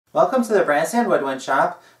Welcome to the Brass and Woodwind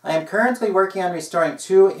Shop. I am currently working on restoring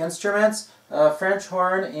two instruments, a French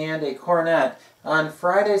horn and a cornet. On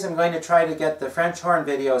Fridays I'm going to try to get the French horn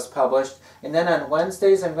videos published, and then on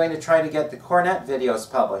Wednesdays I'm going to try to get the cornet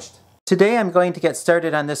videos published. Today I'm going to get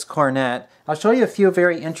started on this cornet. I'll show you a few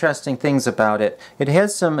very interesting things about it. It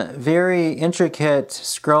has some very intricate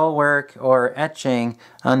scroll work or etching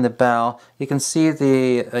on the bell. You can see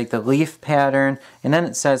the leaf pattern, and then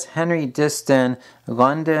it says Henry Distin,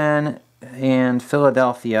 London and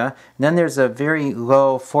Philadelphia. And then there's a very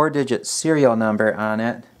low 4-digit serial number on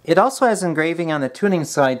it. It also has engraving on the tuning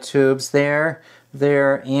side tubes there,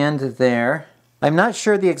 there, and there. I'm not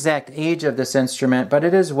sure the exact age of this instrument, but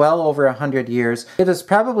it is well over 100 years. It was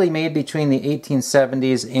probably made between the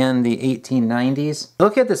 1870s and the 1890s.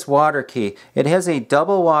 Look at this water key. It has a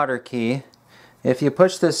double water key. If you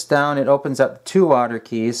push this down, it opens up two water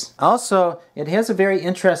keys. Also, it has a very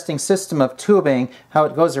interesting system of tubing, how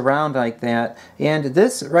it goes around like that. And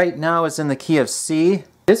this right now is in the key of C.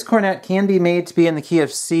 This cornet can be made to be in the key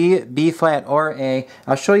of C, B flat, or A.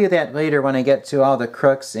 I'll show you that later when I get to all the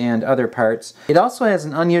crooks and other parts. It also has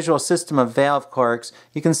an unusual system of valve corks.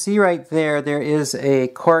 You can see right there, there is a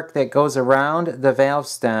cork that goes around the valve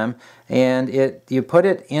stem, and you put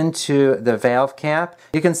it into the valve cap.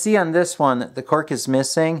 You can see on this one that the cork is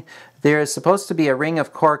missing. There is supposed to be a ring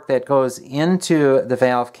of cork that goes into the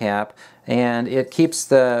valve cap, and it keeps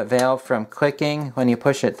the valve from clicking when you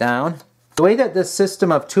push it down. The way that this system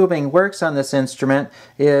of tubing works on this instrument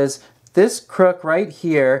is this crook right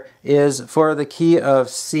here is for the key of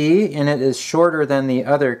C, and it is shorter than the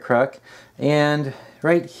other crook. And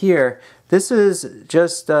right here, this is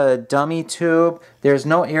just a dummy tube. There's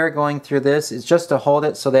no air going through this. It's just to hold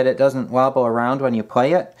it so that it doesn't wobble around when you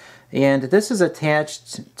play it. And this is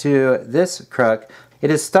attached to this crook.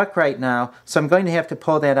 It is stuck right now, so I'm going to have to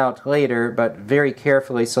pull that out later, but very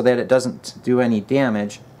carefully so that it doesn't do any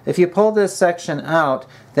damage. If you pull this section out,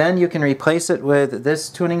 then you can replace it with this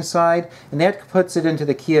tuning side, and that puts it into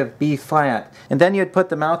the key of B flat. And then you'd put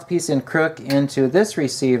the mouthpiece and crook into this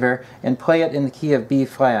receiver and play it in the key of B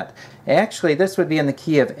flat. Actually, this would be in the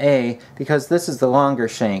key of A because this is the longer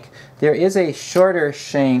shank. There is a shorter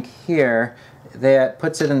shank here that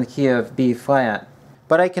puts it in the key of B flat.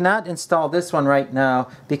 But I cannot install this one right now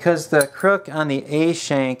because the crook on the A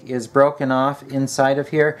shank is broken off inside of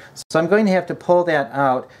here. So I'm going to have to pull that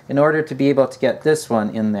out in order to be able to get this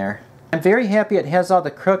one in there. I'm very happy it has all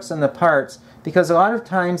the crooks and the parts, because a lot of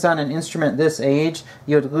times on an instrument this age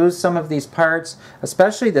you'd lose some of these parts,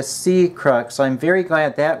 especially the C crook, so I'm very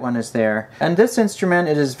glad that one is there. On this instrument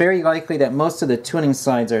it is very likely that most of the tuning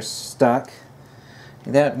sides are stuck.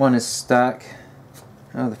 That one is stuck.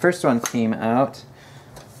 Oh, the first one came out.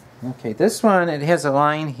 Okay, this one, it has a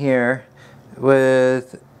line here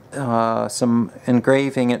with some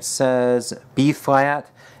engraving. It says B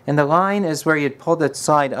flat, and the line is where you'd pull the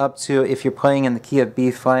side up to if you're playing in the key of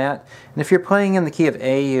B flat. And if you're playing in the key of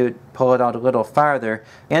A, you'd pull it out a little farther.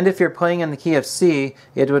 And if you're playing in the key of C,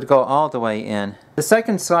 it would go all the way in. The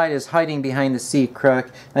second slide is hiding behind the C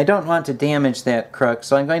crook, and I don't want to damage that crook,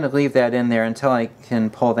 so I'm going to leave that in there until I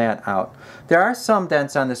can pull that out. There are some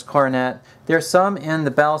dents on this cornet. There's some in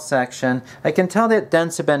the bell section. I can tell that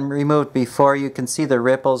dents have been removed before. You can see the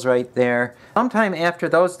ripples right there. Sometime after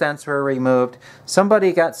those dents were removed,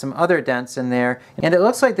 somebody got some other dents in there, and it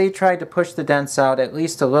looks like they tried to push the dents out at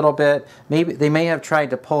least a little bit. Maybe they may have tried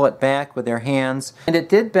to pull it back with their hands, and it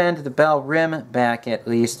did bend the bell rim back at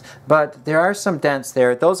least, but there are some dents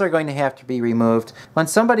there. Those are going to have to be removed. When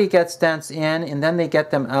somebody gets dents in and then they get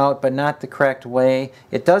them out but not the correct way,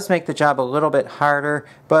 it does make the job a little bit harder,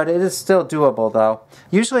 but it is still doable though.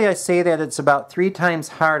 Usually I say that it's about 3 times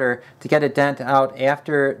harder to get a dent out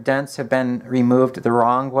after dents have been removed the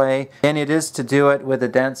wrong way than it is to do it with the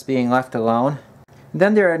dents being left alone.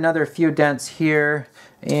 Then there are another few dents here,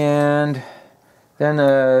 and then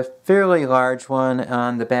a fairly large one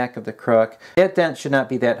on the back of the crook. That dent should not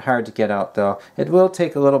be that hard to get out though. It will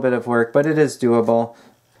take a little bit of work, but it is doable.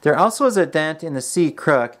 There also is a dent in the C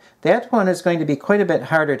crook. That one is going to be quite a bit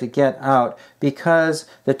harder to get out because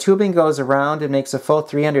the tubing goes around and makes a full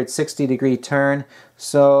 360-degree turn.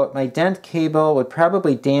 So my dent cable would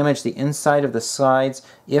probably damage the inside of the slides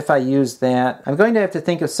if I use that. I'm going to have to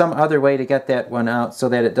think of some other way to get that one out so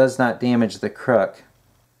that it does not damage the crook.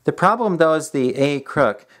 The problem though is the A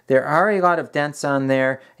crook. There are a lot of dents on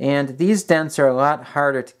there, and these dents are a lot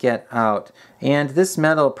harder to get out. And this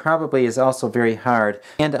metal probably is also very hard.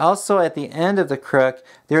 And also at the end of the crook,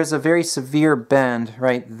 there's a very severe bend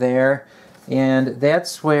right there. And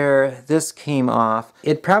that's where this came off.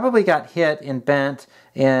 It probably got hit and bent,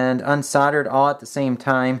 and unsoldered all at the same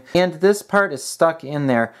time. And this part is stuck in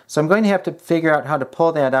there, so I'm going to have to figure out how to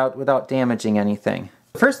pull that out without damaging anything.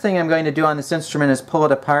 The first thing I'm going to do on this instrument is pull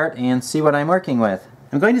it apart and see what I'm working with.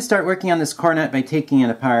 I'm going to start working on this cornet by taking it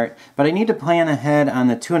apart, but I need to plan ahead on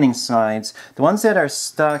the tuning sides. The ones that are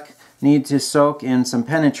stuck need to soak in some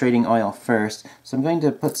penetrating oil first. So I'm going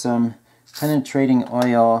to put some penetrating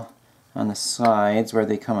oil on the sides where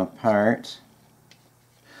they come apart.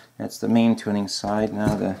 That's the main tuning side.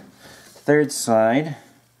 Now the third side.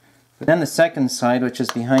 But then the second side, which is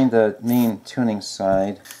behind the main tuning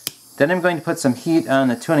side. Then I'm going to put some heat on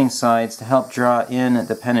the tuning sides to help draw in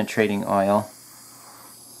the penetrating oil.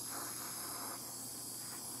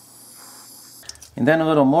 And then a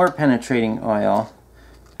little more penetrating oil.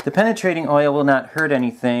 The penetrating oil will not hurt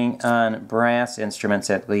anything on brass instruments,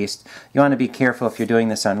 at least. You want to be careful if you're doing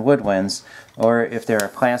this on woodwinds or if there are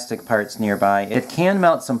plastic parts nearby. It can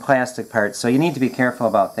melt some plastic parts, so you need to be careful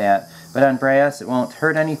about that. But on brass, it won't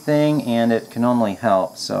hurt anything and it can only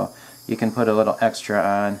help. So you can put a little extra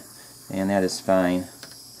on and that is fine.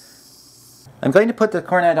 I'm going to put the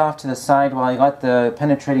cornet off to the side while I let the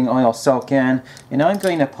penetrating oil soak in. And now I'm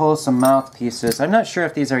going to pull some mouthpieces. I'm not sure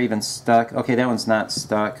if these are even stuck. Okay, that one's not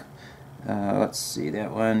stuck. Let's see,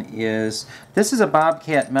 that one is... This is a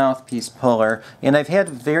Bobcat mouthpiece puller, and I've had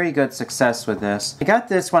very good success with this. I got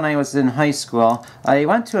this when I was in high school. I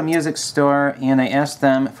went to a music store and I asked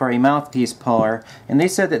them for a mouthpiece puller, and they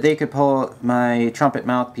said that they could pull my trumpet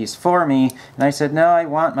mouthpiece for me, and I said, no, I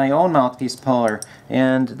want my own mouthpiece puller.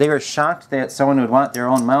 And they were shocked that someone would want their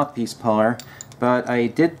own mouthpiece puller, but I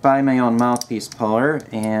did buy my own mouthpiece puller,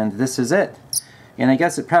 and this is it. And I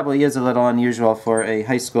guess it probably is a little unusual for a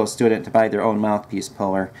high school student to buy their own mouthpiece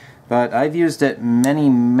puller. But I've used it many,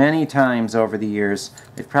 many times over the years.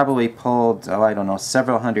 I've probably pulled, oh, I don't know,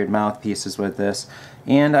 several hundred mouthpieces with this.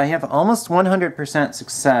 And I have almost 100%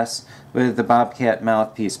 success with the Bobcat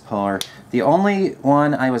mouthpiece puller. The only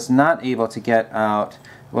one I was not able to get out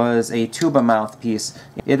was a tuba mouthpiece.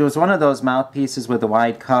 It was one of those mouthpieces with the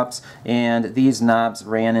wide cups, and these knobs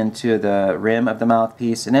ran into the rim of the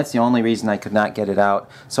mouthpiece, and that's the only reason I could not get it out.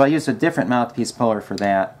 So I used a different mouthpiece puller for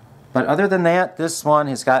that. But other than that, this one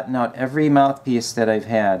has gotten out every mouthpiece that I've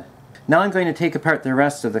had. Now I'm going to take apart the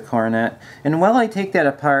rest of the cornet, and while I take that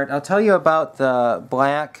apart, I'll tell you about the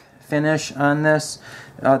black finish on this.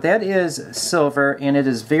 That is silver, and it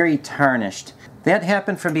is very tarnished. That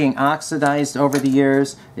happened from being oxidized over the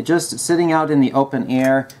years. It just sitting out in the open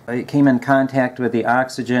air, it came in contact with the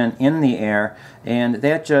oxygen in the air, and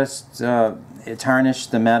that just it tarnished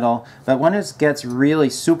the metal. But when it gets really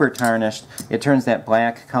super tarnished, it turns that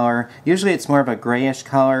black color. Usually it's more of a grayish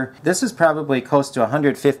color. This is probably close to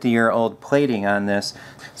 150-year-old plating on this.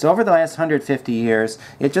 So over the last 150 years,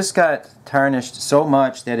 it just got tarnished so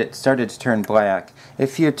much that it started to turn black.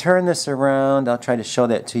 If you turn this around, I'll try to show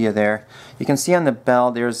that to you there. You can see on the bell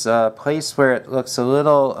there's a place where it looks a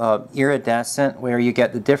little iridescent, where you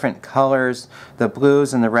get the different colors, the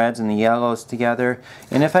blues and the reds and the yellows together.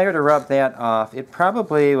 And if I were to rub that off, it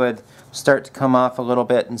probably would start to come off a little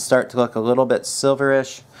bit and start to look a little bit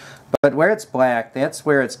silverish. But where it's black, that's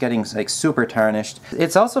where it's getting like super tarnished.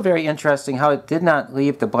 It's also very interesting how it did not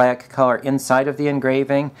leave the black color inside of the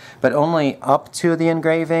engraving, but only up to the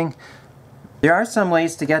engraving. There are some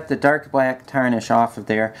ways to get the dark black tarnish off of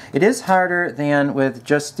there. It is harder than with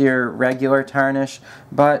just your regular tarnish,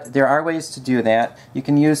 but there are ways to do that. You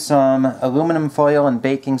can use some aluminum foil and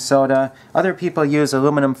baking soda. Other people use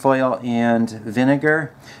aluminum foil and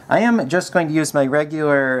vinegar. I am just going to use my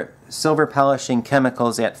regular silver polishing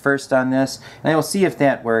chemicals at first on this, and I will see if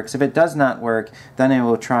that works. If it does not work, then I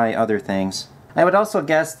will try other things. I would also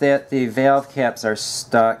guess that the valve caps are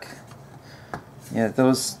stuck. Yeah,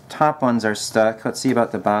 those top ones are stuck. Let's see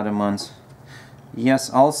about the bottom ones. Yes,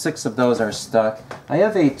 all 6 of those are stuck. I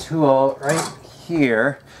have a tool right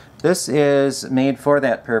here. This is made for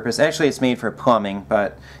that purpose. Actually, it's made for plumbing,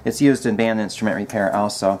 but it's used in band instrument repair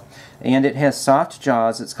also. And it has soft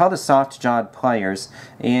jaws. It's called a soft-jawed pliers.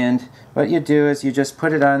 And what you do is you just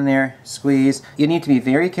put it on there, squeeze. You need to be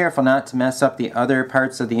very careful not to mess up the other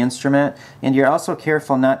parts of the instrument. And you're also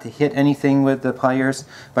careful not to hit anything with the pliers.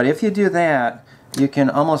 But if you do that, you can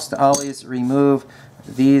almost always remove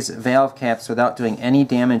these valve caps without doing any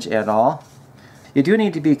damage at all. You do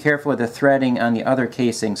need to be careful with the threading on the other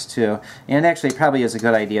casings too, and actually probably is a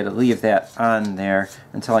good idea to leave that on there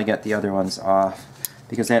until I get the other ones off,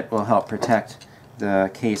 because that will help protect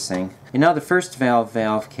the casing. And now the first valve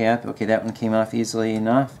cap, okay, that one came off easily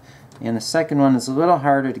enough. And the second one is a little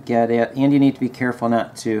harder to get at, and you need to be careful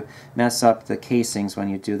not to mess up the casings when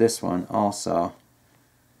you do this one also.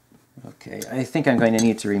 Okay, I think I'm going to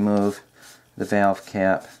need to remove the valve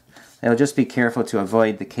cap. I'll just be careful to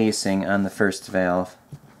avoid the casing on the first valve.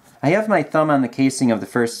 I have my thumb on the casing of the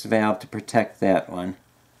first valve to protect that one.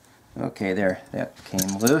 Okay, there, that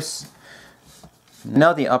came loose.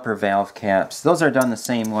 Now the upper valve caps. Those are done the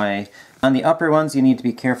same way. On the upper ones you need to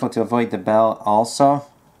be careful to avoid the bell also.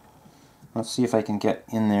 Let's see if I can get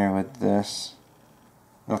in there with this.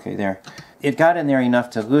 Okay, there. It got in there enough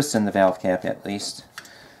to loosen the valve cap at least.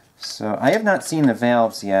 So I have not seen the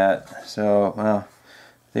valves yet, so well,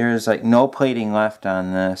 there's like no plating left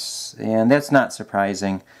on this, and that's not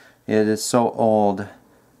surprising. It is so old.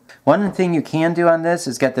 One thing you can do on this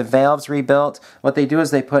is get the valves rebuilt. What they do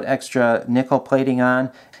is they put extra nickel plating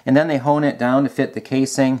on, and then they hone it down to fit the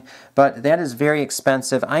casing, but that is very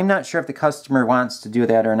expensive. I'm not sure if the customer wants to do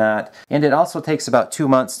that or not, and it also takes about 2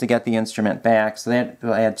 months to get the instrument back, so that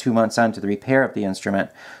will add 2 months on to the repair of the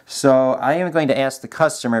instrument. So I am going to ask the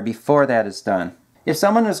customer before that is done. If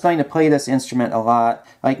someone was going to play this instrument a lot,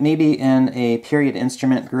 like maybe in a period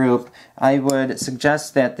instrument group, I would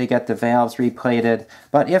suggest that they get the valves replated,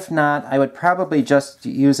 but if not, I would probably just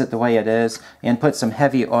use it the way it is and put some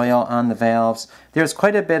heavy oil on the valves. There's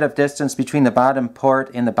quite a bit of distance between the bottom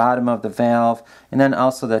port and the bottom of the valve, and then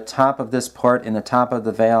also the top of this port and the top of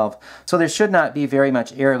the valve. So there should not be very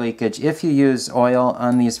much air leakage if you use oil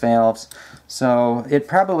on these valves. So it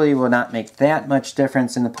probably will not make that much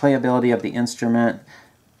difference in the playability of the instrument.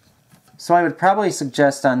 So I would probably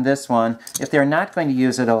suggest on this one, if they're not going to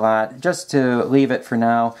use it a lot, just to leave it for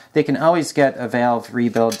now. They can always get a valve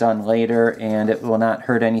rebuild done later, and it will not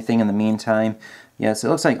hurt anything in the meantime. Yes, it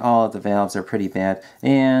looks like all of the valves are pretty bad.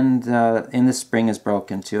 And this spring is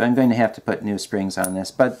broken too. I'm going to have to put new springs on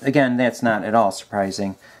this. But again, that's not at all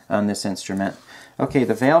surprising on this instrument. Okay,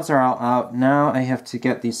 the valves are all out. Now I have to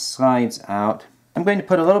get these slides out. I'm going to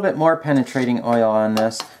put a little bit more penetrating oil on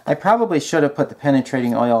this. I probably should have put the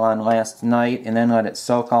penetrating oil on last night and then let it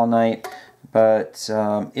soak all night. But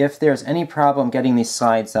if there's any problem getting these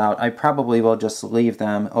slides out, I probably will just leave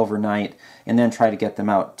them overnight and then try to get them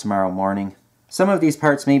out tomorrow morning. Some of these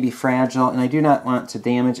parts may be fragile, and I do not want to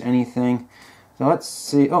damage anything. So let's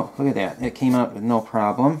see. Oh, look at that. It came out with no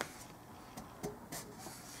problem.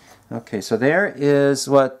 Okay, so there is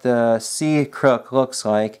what the C crook looks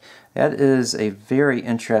like. That is a very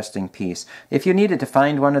interesting piece. If you needed to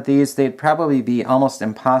find one of these, they'd probably be almost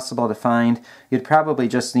impossible to find. You'd probably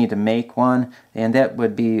just need to make one, and that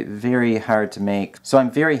would be very hard to make. So I'm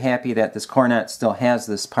very happy that this cornet still has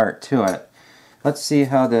this part to it. Let's see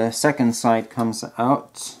how the second side comes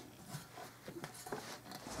out.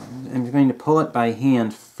 I'm going to pull it by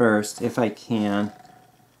hand first, if I can.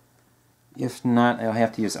 If not, I'll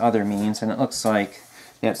have to use other means, and it looks like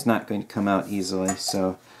that's not going to come out easily,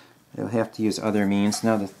 so I'll have to use other means.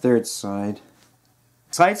 Now the third side.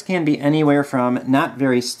 Slides can be anywhere from not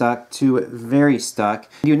very stuck to very stuck.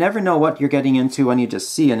 You never know what you're getting into when you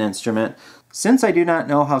just see an instrument. Since I do not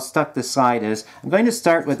know how stuck the slide is, I'm going to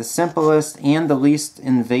start with the simplest and the least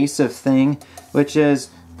invasive thing, which is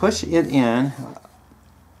push it in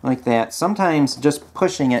like that. Sometimes just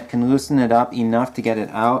pushing it can loosen it up enough to get it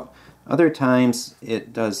out. Other times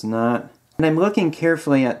it does not. And I'm looking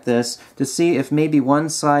carefully at this to see if maybe one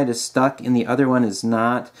side is stuck and the other one is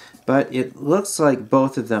not, but it looks like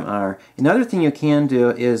both of them are. Another thing you can do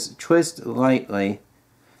is twist lightly,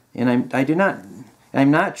 and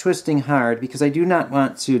I'm not twisting hard because I do not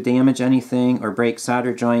want to damage anything or break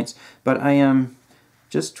solder joints, but I am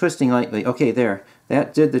just twisting lightly. Okay, there.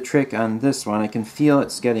 That did the trick on this one. I can feel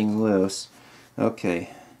it's getting loose. Okay.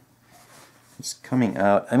 It's coming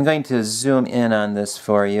out. I'm going to zoom in on this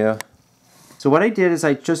for you. So what I did is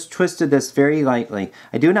I just twisted this very lightly.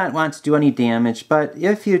 I do not want to do any damage, but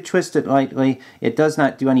if you twist it lightly, it does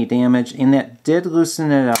not do any damage, and that did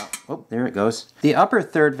loosen it up. Oh, there it goes. The upper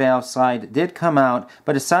third valve slide did come out,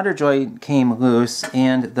 but a solder joint came loose,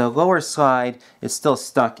 and the lower slide is still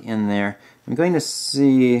stuck in there. I'm going to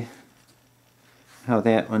see how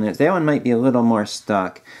that one is. That one might be a little more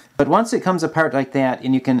stuck. But once it comes apart like that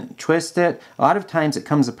and you can twist it, a lot of times it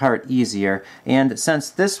comes apart easier. And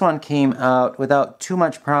since this one came out without too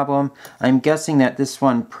much problem, I'm guessing that this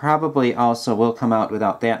one probably also will come out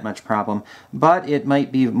without that much problem. But it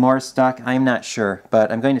might be more stuck, I'm not sure.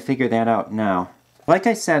 But I'm going to figure that out now. Like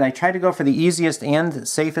I said, I try to go for the easiest and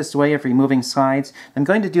safest way of removing slides. I'm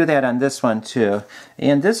going to do that on this one too.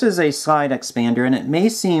 And this is a slide expander, and it may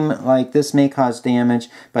seem like this may cause damage,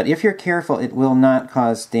 but if you're careful, it will not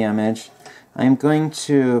cause damage. I'm going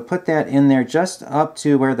to put that in there just up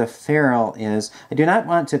to where the ferrule is. I do not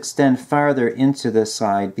want to extend farther into the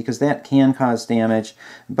slide because that can cause damage,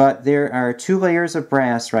 but there are 2 layers of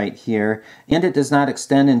brass right here, and it does not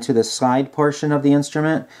extend into the slide portion of the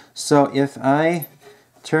instrument. So if I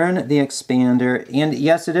turn the expander, and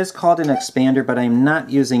yes, it is called an expander, but I'm not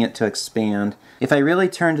using it to expand. If I really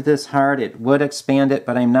turned this hard, it would expand it,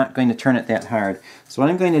 but I'm not going to turn it that hard. So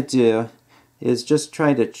what I'm going to do is just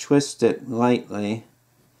try to twist it lightly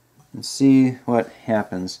and see what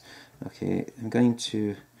happens. Okay, I'm going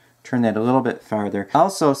to turn that a little bit farther.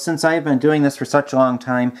 Also, since I've been doing this for such a long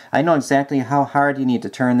time, I know exactly how hard you need to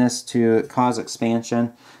turn this to cause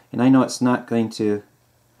expansion, and I know it's not going to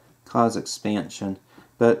cause expansion,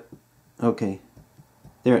 but okay,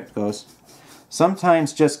 there it goes.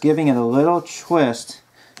 Sometimes just giving it a little twist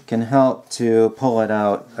can help to pull it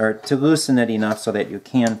out, or to loosen it enough so that you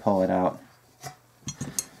can pull it out.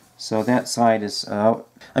 So that side is out.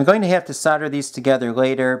 I'm going to have to solder these together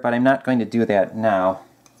later, but I'm not going to do that now.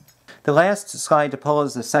 The last slide to pull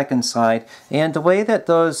is the second slide, and the way that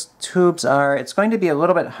those tubes are, it's going to be a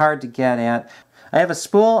little bit hard to get at. I have a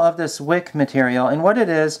spool of this wick material, and what it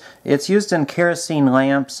is, it's used in kerosene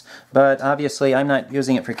lamps, but obviously I'm not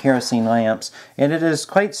using it for kerosene lamps. And it is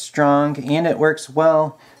quite strong, and it works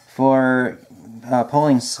well for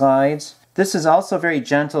pulling slides. This is also very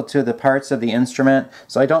gentle to the parts of the instrument,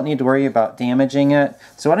 so I don't need to worry about damaging it.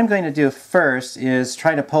 So what I'm going to do first is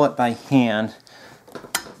try to pull it by hand.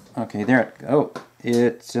 Okay, there it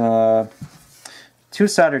goes. Oh, 2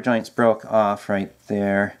 solder joints broke off right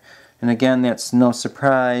there. And again, that's no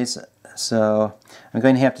surprise, so I'm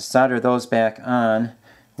going to have to solder those back on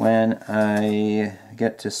when I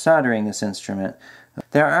get to soldering this instrument.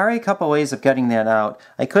 There are a couple ways of getting that out.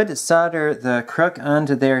 I could solder the crook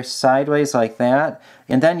onto there sideways like that,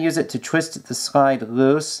 and then use it to twist the slide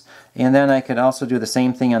loose, and then I could also do the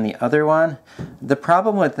same thing on the other one. The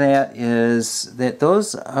problem with that is that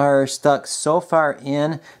those are stuck so far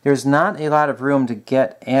in, there's not a lot of room to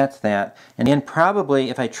get at that. And then probably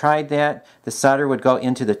if I tried that, the solder would go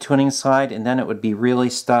into the tuning slide and then it would be really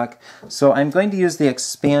stuck. So I'm going to use the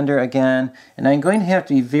expander again, and I'm going to have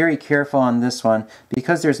to be very careful on this one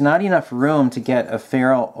because there's not enough room to get a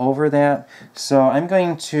ferrule over that. So I'm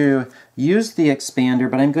going to use the expander,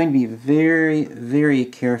 but I'm going to be very, very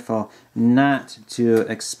careful not to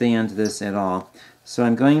expand this at all. So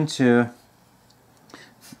I'm going to,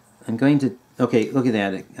 okay, look at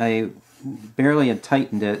that. I barely had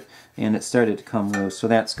tightened it and it started to come loose, so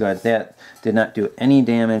that's good. That did not do any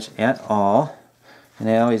damage at all. And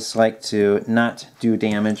I always like to not do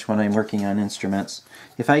damage when I'm working on instruments.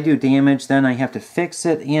 If I do damage, then I have to fix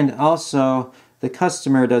it, and also the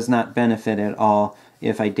customer does not benefit at all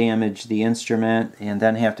if I damage the instrument and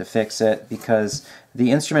then have to fix it, because the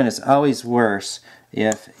instrument is always worse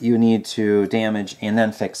if you need to damage and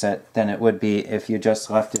then fix it than it would be if you just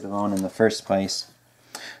left it alone in the first place.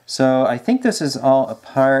 So I think this is all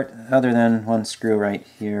apart other than one screw right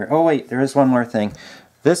here. Oh wait, there is one more thing.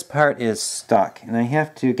 This part is stuck, and I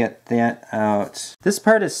have to get that out. This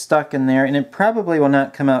part is stuck in there, and it probably will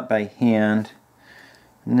not come out by hand.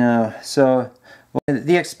 No, so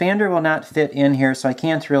the expander will not fit in here, so I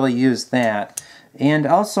can't really use that. And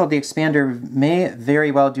also the expander may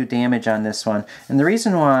very well do damage on this one. And the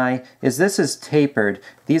reason why is this is tapered.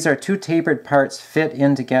 These are 2 tapered parts fit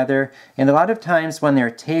in together, and a lot of times when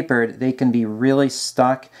they're tapered they can be really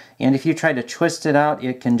stuck, and if you try to twist it out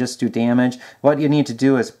it can just do damage. What you need to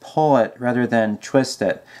do is pull it rather than twist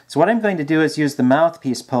it. So what I'm going to do is use the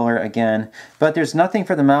mouthpiece puller again, but there's nothing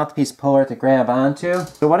for the mouthpiece puller to grab onto.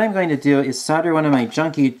 So what I'm going to do is solder one of my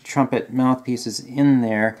junky trumpet mouthpieces in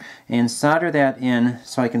there and solder that in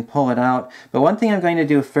so I can pull it out. But one thing I'm going to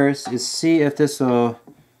do first is see if this will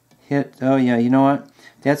hit. Oh yeah, you know what?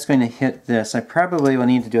 That's going to hit this. I probably will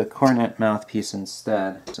need to do a cornet mouthpiece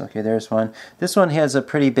instead. So, okay, there's one. This one has a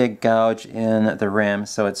pretty big gouge in the rim,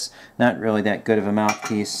 so it's not really that good of a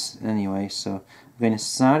mouthpiece anyway. So I'm going to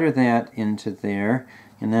solder that into there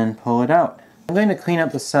and then pull it out. I'm going to clean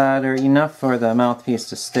up the solder enough for the mouthpiece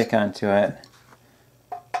to stick onto it.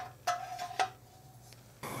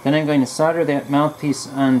 Then I'm going to solder that mouthpiece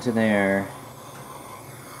onto there.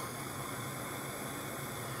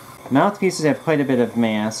 Mouthpieces have quite a bit of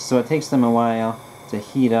mass, so it takes them a while to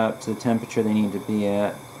heat up to the temperature they need to be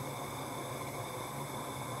at.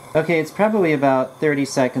 Okay, it's probably about 30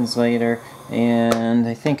 seconds later, and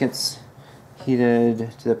I think it's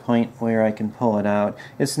heated to the point where I can pull it out.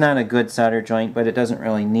 It's not a good solder joint, but it doesn't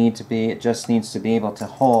really need to be. It just needs to be able to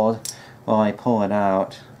hold while I pull it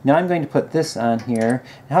out. Now I'm going to put this on here.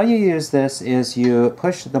 How you use this is you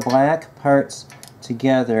push the black parts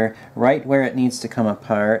together right where it needs to come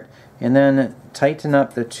apart, and then tighten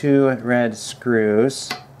up the 2 red screws.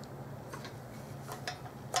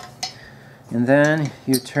 And then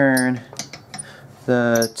you turn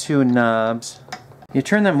the 2 knobs. You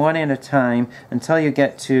turn them one at a time until you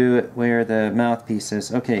get to where the mouthpiece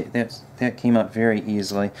is. Okay, that came out very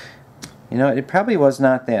easily. You know, it probably was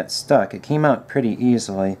not that stuck. It came out pretty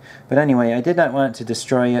easily. But anyway, I did not want to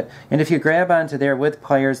destroy it. And if you grab onto there with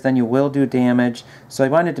pliers, then you will do damage. So I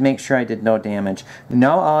wanted to make sure I did no damage.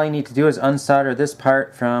 Now all I need to do is unsolder this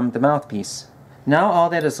part from the mouthpiece. Now all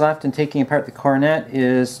that is left in taking apart the cornet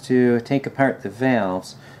is to take apart the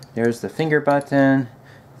valves. There's the finger button,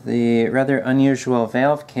 the rather unusual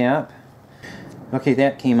valve cap. Okay,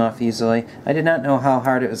 that came off easily. I did not know how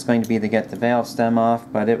hard it was going to be to get the valve stem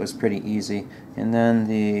off, but it was pretty easy. And then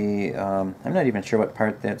the, I'm not even sure what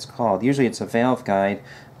part that's called. Usually it's a valve guide,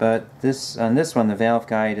 but on this one the valve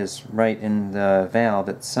guide is right in the valve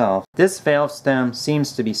itself. This valve stem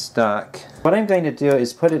seems to be stuck. What I'm going to do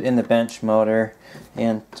is put it in the bench motor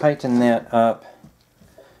and tighten that up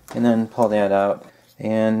and then pull that out.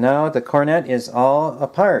 And now the cornet is all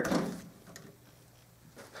apart.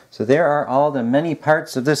 So there are all the many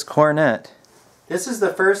parts of this cornet. This is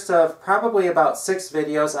the first of probably about 6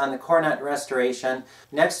 videos on the cornet restoration.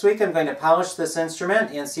 Next week I'm going to polish this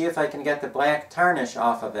instrument and see if I can get the black tarnish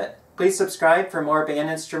off of it. Please subscribe for more band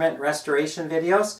instrument restoration videos,